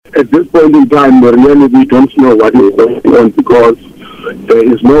at this point in time, really we don't know what is going on because there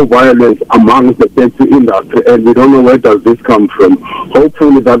is no violence among the taxi industry, and we don't know where does this come from.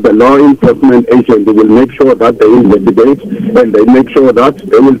 Hopefully that the law enforcement agency will make sure that they investigate and they make sure that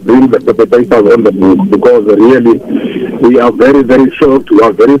they will bring the perpetrators on the book, because really we are very, very shocked, we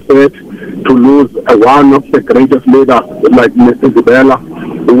are very sad to lose one of the greatest leaders like Mr. Dibela.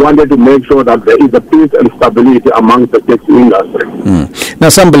 We wanted to make sure that there is a peace and stability among the taxi industry. Now,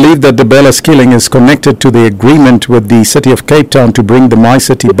 some believe that Dibela's killing is connected to the agreement with the City of Cape Town to bring the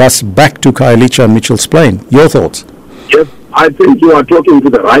MyCiti bus back to Khayelitsha and Mitchells Plain. Your thoughts? Yes, I think you are talking to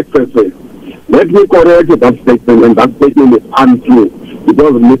the right person. Let me correct that statement, and that statement is untrue,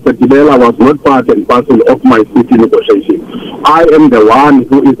 because Mr. Dibela was not part and parcel of MyCiti negotiation. I am the one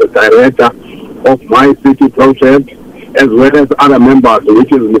who is the director of MyCiti project, as well as other members,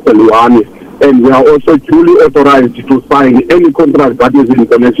 which is Mr. Luani, and we are also duly authorized to sign any contract that is in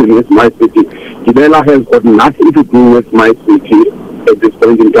connection with MyCiti. Dibela has got nothing to do with MyCiti at this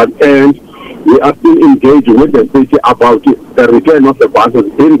point in time, and we are still engaged with the city about the return of the buses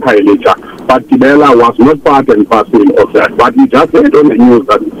in Khayelitsha, but Dibela was not part and parcel of that. But we just heard on the news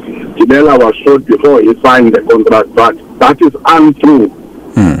that Dibela was shot before he signed the contract, but that is untrue.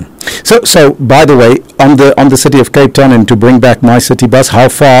 So by the way, on the City of Cape Town and to bring back MyCiti bus, how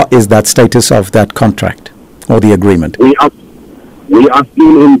far is that status of that contract or the agreement? We are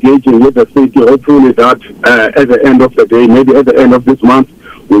still engaging with the city. Hopefully that at the end of the day, maybe at the end of this month,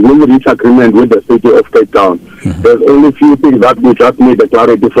 we will reach agreement with the City of Cape Town. There's only a few things that we just need a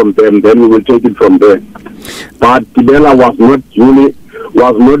clarity from them, then we will take it from there. But Dibela was not duly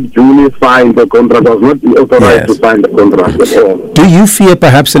signed the contract, was not authorized to sign the contract at all. Do you fear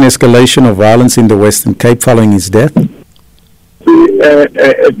perhaps an escalation of violence in the Western Cape following his death? At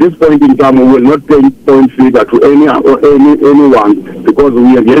this point in time, we will not point figure to anyone, because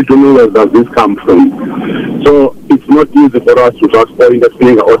we are here to know where does this come from. So it's not easy for us to just point a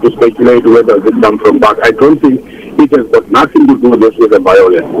finger or to speculate where does this come from. But I don't think it has got nothing to do with this with the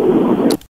violence.